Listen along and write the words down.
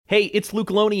Hey, it's Luke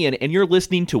Lonian, and you're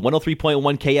listening to 103.1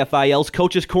 KFIL's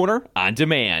Coach's Corner on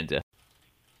Demand.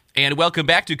 And welcome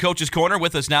back to Coach's Corner.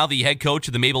 With us now, the head coach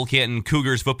of the Mabel Canton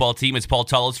Cougars football team. It's Paul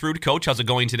Tullisford. Coach, how's it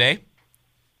going today?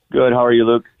 Good. How are you,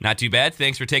 Luke? Not too bad.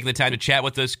 Thanks for taking the time to chat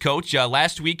with us, Coach.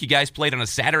 Last week, you guys played on a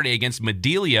Saturday against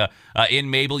Madelia in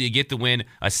Mabel. You get the win,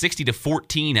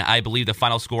 60-14, I believe, the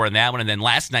final score on that one. And then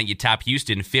last night, you top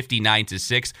Houston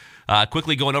 59-6.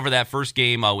 Quickly going over that first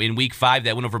game in Week 5,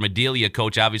 that win over Madelia,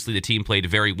 Coach. Obviously, the team played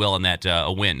very well in that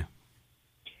win.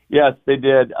 Yes, they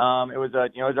did. It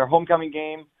was our homecoming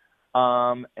game.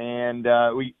 And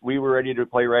we were ready to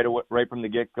play right from the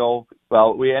get-go.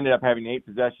 Well, we ended up having 8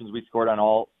 possessions. We scored on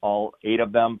all 8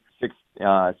 of them, six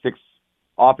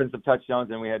offensive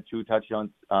touchdowns, and we had 2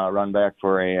 touchdowns run back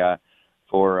for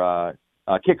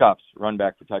kickoffs, run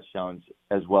back for touchdowns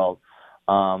as well.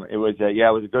 It was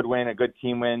a good win, a good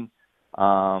team win.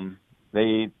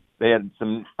 They had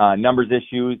some numbers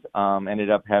issues. Ended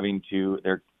up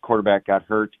their quarterback got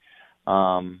hurt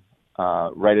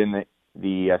right in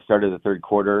the start of the third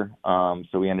quarter,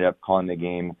 so we ended up calling the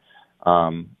game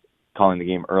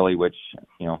early, which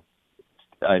you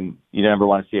never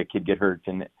want to see a kid get hurt,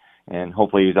 and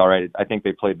hopefully he's all right. I think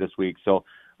they played this week, so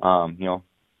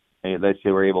let's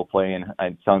say we're able to play, and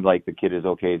it sounds like the kid is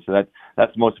okay. So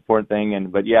that's the most important thing.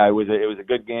 But it was a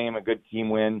good game, a good team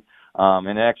win,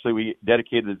 and actually we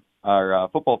dedicated our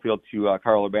football field to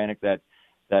Carl Urbanek that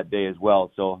day as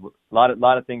well. So a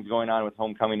lot of things going on with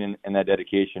homecoming and that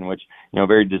dedication, which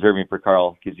very deserving for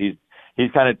Carl, because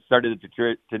he's kind of started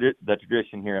the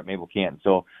tradition here at Mabel Canton.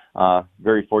 So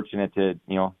very fortunate to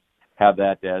have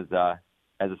that as a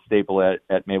staple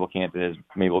at Mabel Canton, as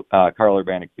Carl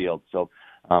Urbanek Field. So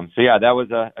that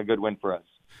was a good win for us.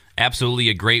 Absolutely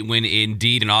a great win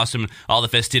indeed, and awesome. All the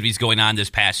festivities going on this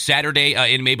past Saturday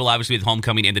in Mabel, obviously with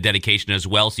homecoming and the dedication as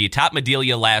well. So you topped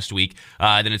Madelia last week.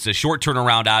 Then it's a short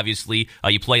turnaround, obviously.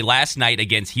 You play last night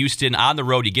against Houston on the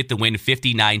road. You get the win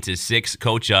 59-6.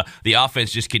 Coach, the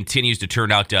offense just continues to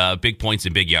turn out big points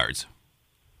and big yards.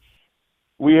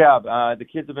 We have. The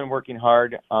kids have been working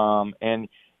hard, and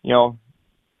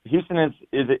Houston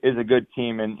is a good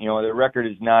team, and their record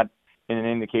is not an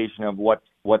indication of what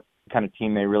kind of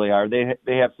team they really are. They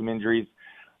have some injuries,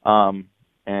 but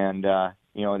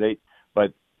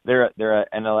they're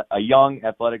a young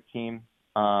athletic team.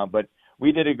 But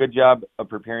we did a good job of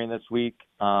preparing this week.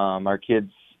 Our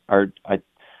kids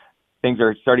things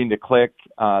are starting to click.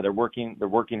 They're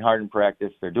working hard in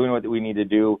practice. They're doing what we need to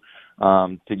do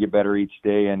to get better each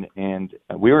day. And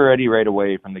we were ready right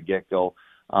away from the get go.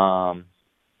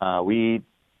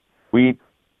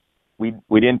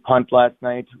 We didn't punt last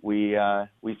night. We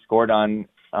scored on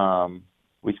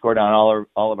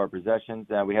all of our possessions.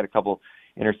 We had a couple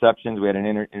interceptions. We had an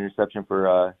interception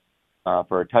for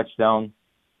a touchdown.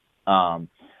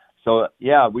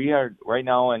 We are right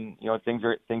now, and things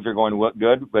are going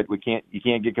good. But you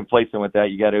can't get complacent with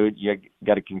that. You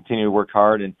got to continue to work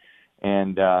hard and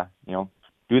do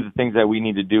the things that we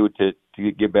need to do to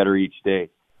get better each day.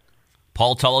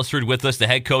 Paul Tullisford with us, the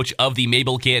head coach of the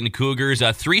Mabel Canton Cougars.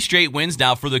 3 straight wins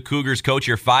now for the Cougars, Coach.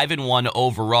 You're 5-1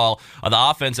 overall. The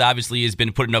offense obviously has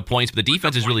been putting up points, but the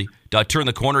defense has really turned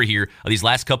the corner here these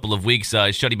last couple of weeks,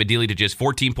 shutting Madelia to just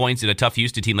 14 points and a tough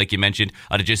Houston team, like you mentioned,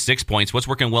 to just 6 points. What's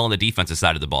working well on the defensive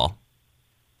side of the ball?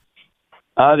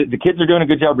 The kids are doing a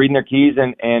good job reading their keys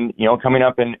and coming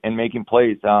up and making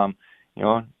plays. Our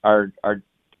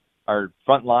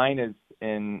front line is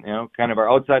in kind of our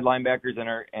outside linebackers and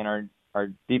our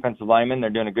defensive linemen. They're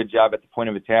doing a good job at the point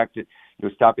of attack to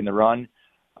stopping the run.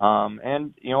 Our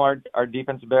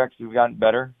defensive backs have gotten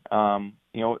better.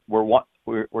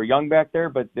 We're young back there,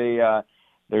 but they're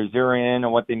zeroing in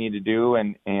on what they need to do,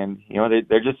 and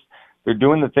they're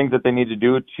doing the things that they need to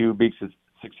do to be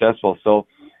successful. So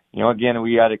again,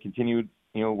 we got to continue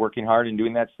working hard and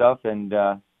doing that stuff and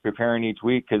preparing each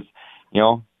week, because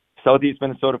Southeast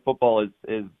Minnesota football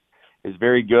is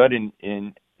very good, and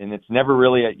it's never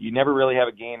really you never really have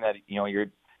a game that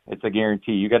it's a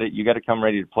guarantee. You got to come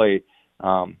ready to play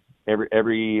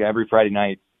every Friday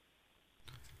night.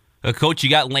 Coach, you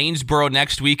got Lanesboro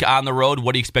next week on the road.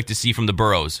 What do you expect to see from the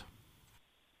Burros?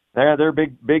 They're a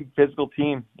big physical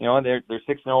team. They're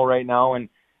 6-0 right now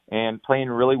and playing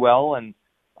really well, and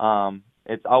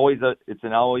it's always a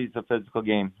physical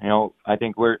game. I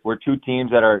think we're 2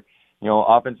 teams that are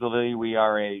offensively we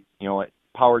are a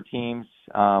power teams.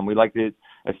 We like to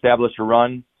establish a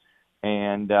run,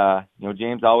 and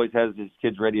James always has his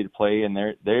kids ready to play, and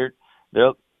it's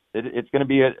going to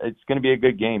be a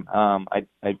good game. I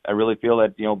really feel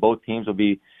that both teams will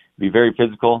be very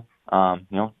physical.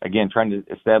 Again, trying to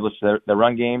establish the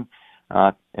run game,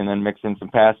 and then mix in some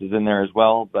passes in there as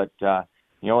well. But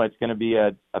it's going to be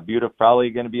probably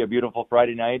going to be a beautiful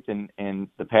Friday night, and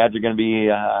the pads are going to be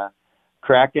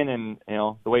cracking, and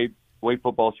the way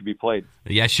football should be played.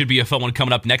 Yeah, it should be a fun one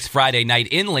coming up next Friday night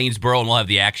in Lanesboro, and we'll have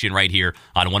the action right here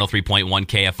on 103.1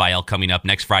 KFIL coming up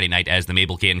next Friday night as the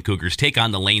Mabel Canton Cougars take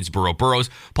on the Lanesboro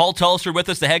Burros. Paul Tulser with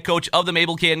us, the head coach of the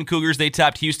Mabel Canton Cougars. They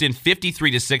topped Houston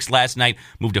 53-6 last night,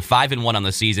 moved to 5-1 on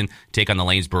the season, take on the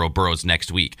Lanesboro Burros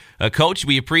next week. Coach,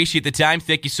 we appreciate the time.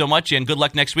 Thank you so much, and good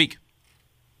luck next week.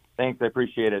 Thanks, I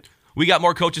appreciate it. We got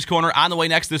more Coach's Corner on the way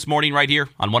next this morning right here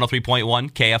on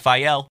 103.1 KFIL.